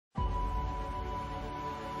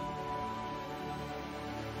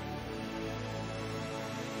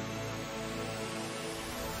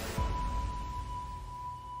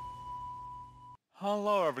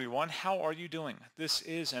Hello everyone, how are you doing? This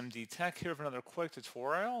is MD Tech here for another quick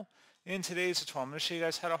tutorial. In today's tutorial, I'm going to show you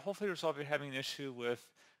guys how to hopefully resolve if you're having an issue with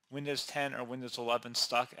Windows 10 or Windows 11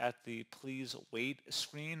 stuck at the please wait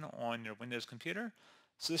screen on your Windows computer.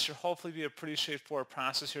 So this should hopefully be a pretty straightforward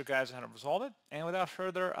process here, guys, on how to resolve it. And without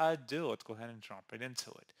further ado, let's go ahead and jump right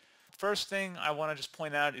into it. First thing I want to just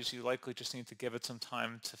point out is you likely just need to give it some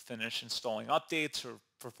time to finish installing updates or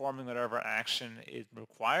performing whatever action it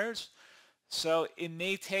requires. So it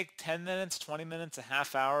may take 10 minutes, 20 minutes, a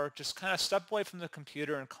half hour. Just kind of step away from the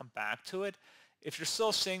computer and come back to it. If you're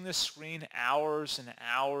still seeing this screen hours and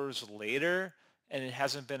hours later and it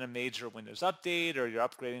hasn't been a major Windows update or you're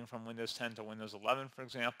upgrading from Windows 10 to Windows 11, for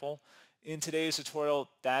example, in today's tutorial,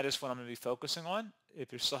 that is what I'm going to be focusing on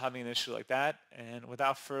if you're still having an issue like that. And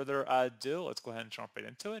without further ado, let's go ahead and jump right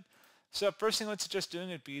into it. So first thing let's suggest doing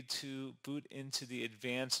would be to boot into the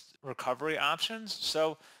advanced recovery options.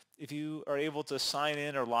 So if you are able to sign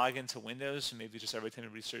in or log into Windows, and maybe just every time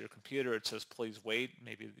you restart your computer, it says please wait.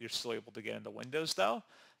 Maybe you're still able to get into Windows though.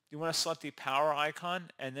 You want to select the power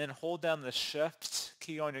icon and then hold down the shift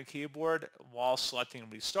key on your keyboard while selecting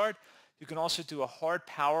restart. You can also do a hard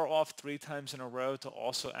power off 3 times in a row to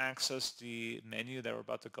also access the menu that we're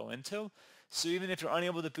about to go into. So even if you're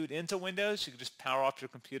unable to boot into Windows, you can just power off your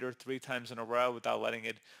computer 3 times in a row without letting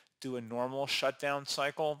it do a normal shutdown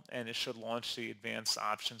cycle, and it should launch the advanced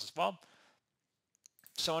options as well.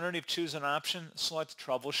 So underneath choose an option, select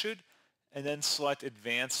troubleshoot, and then select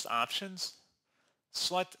advanced options.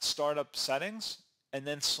 Select startup settings, and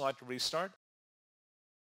then select restart.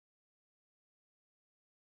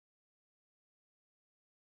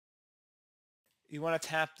 You want to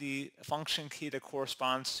tap the function key that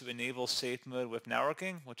corresponds to enable safe mode with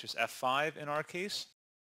networking, which is F5 in our case.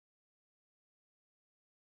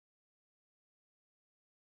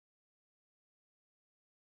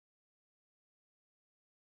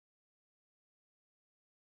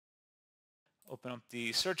 Open up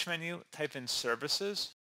the search menu, type in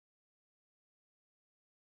services.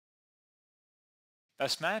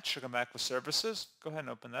 Best match, or come back with services. Go ahead and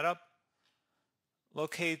open that up.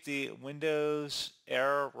 Locate the Windows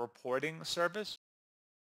Error Reporting service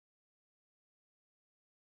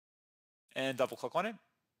and double click on it.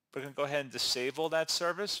 We're going to go ahead and disable that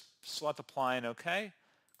service. Select apply and OK.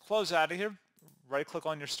 Close out of here. Right click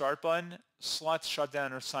on your start button, select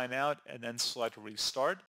shutdown or sign out, and then select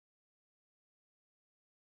restart.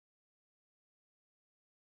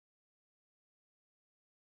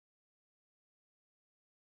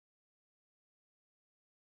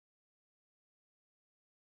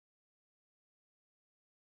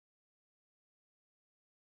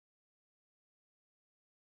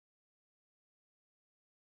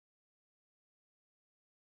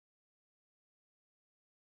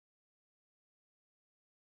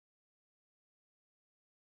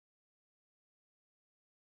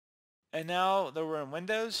 And now that we're in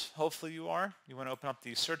Windows, hopefully you are, you want to open up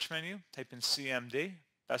the search menu, type in CMD,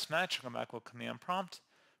 best match, come back with command prompt,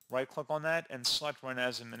 right click on that and select run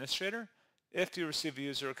as administrator. If you receive a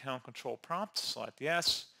user account control prompt, select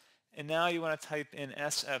yes. And now you want to type in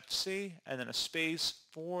SFC and then a space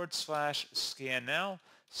 / scan now.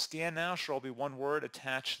 Scan now should all be one word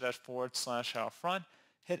attached to that / out front.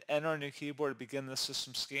 Hit enter on your keyboard to begin the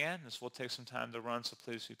system scan. This will take some time to run, so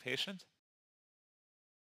please be patient.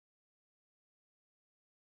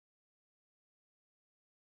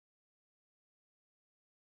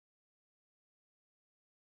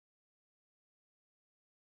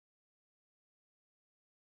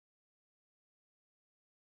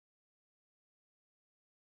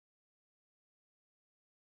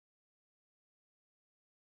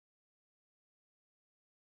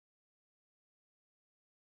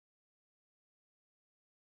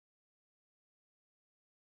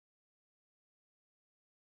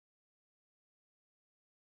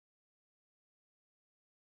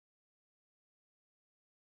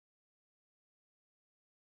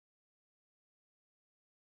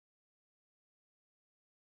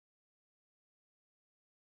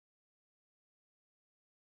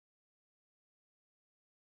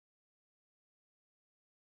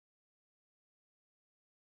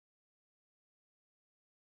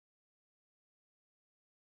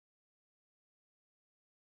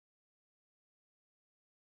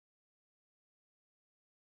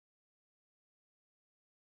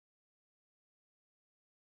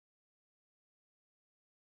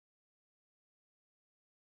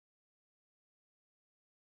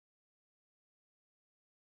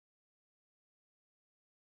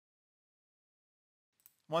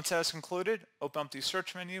 Once that is concluded, open up the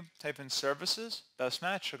search menu, type in services, best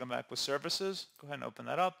match, or come back with services. Go ahead and open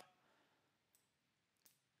that up.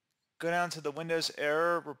 Go down to the Windows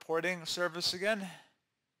Error Reporting Service again.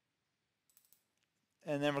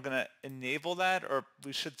 And then we're going to enable that, or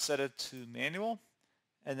we should set it to manual.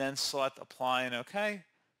 And then select Apply and OK.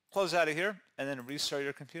 Close out of here, and then restart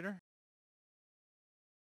your computer.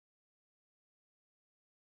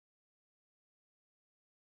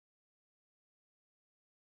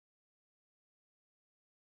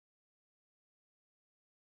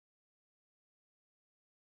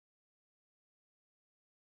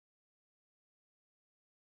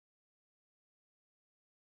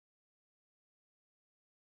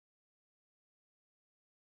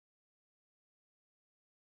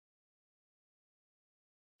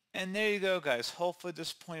 And there you go, guys. Hopefully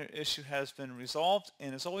this pointer issue has been resolved.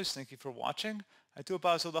 And as always, thank you for watching. I do hope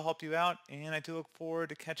I was able to help you out, and I do look forward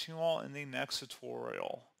to catching you all in the next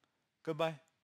tutorial. Goodbye.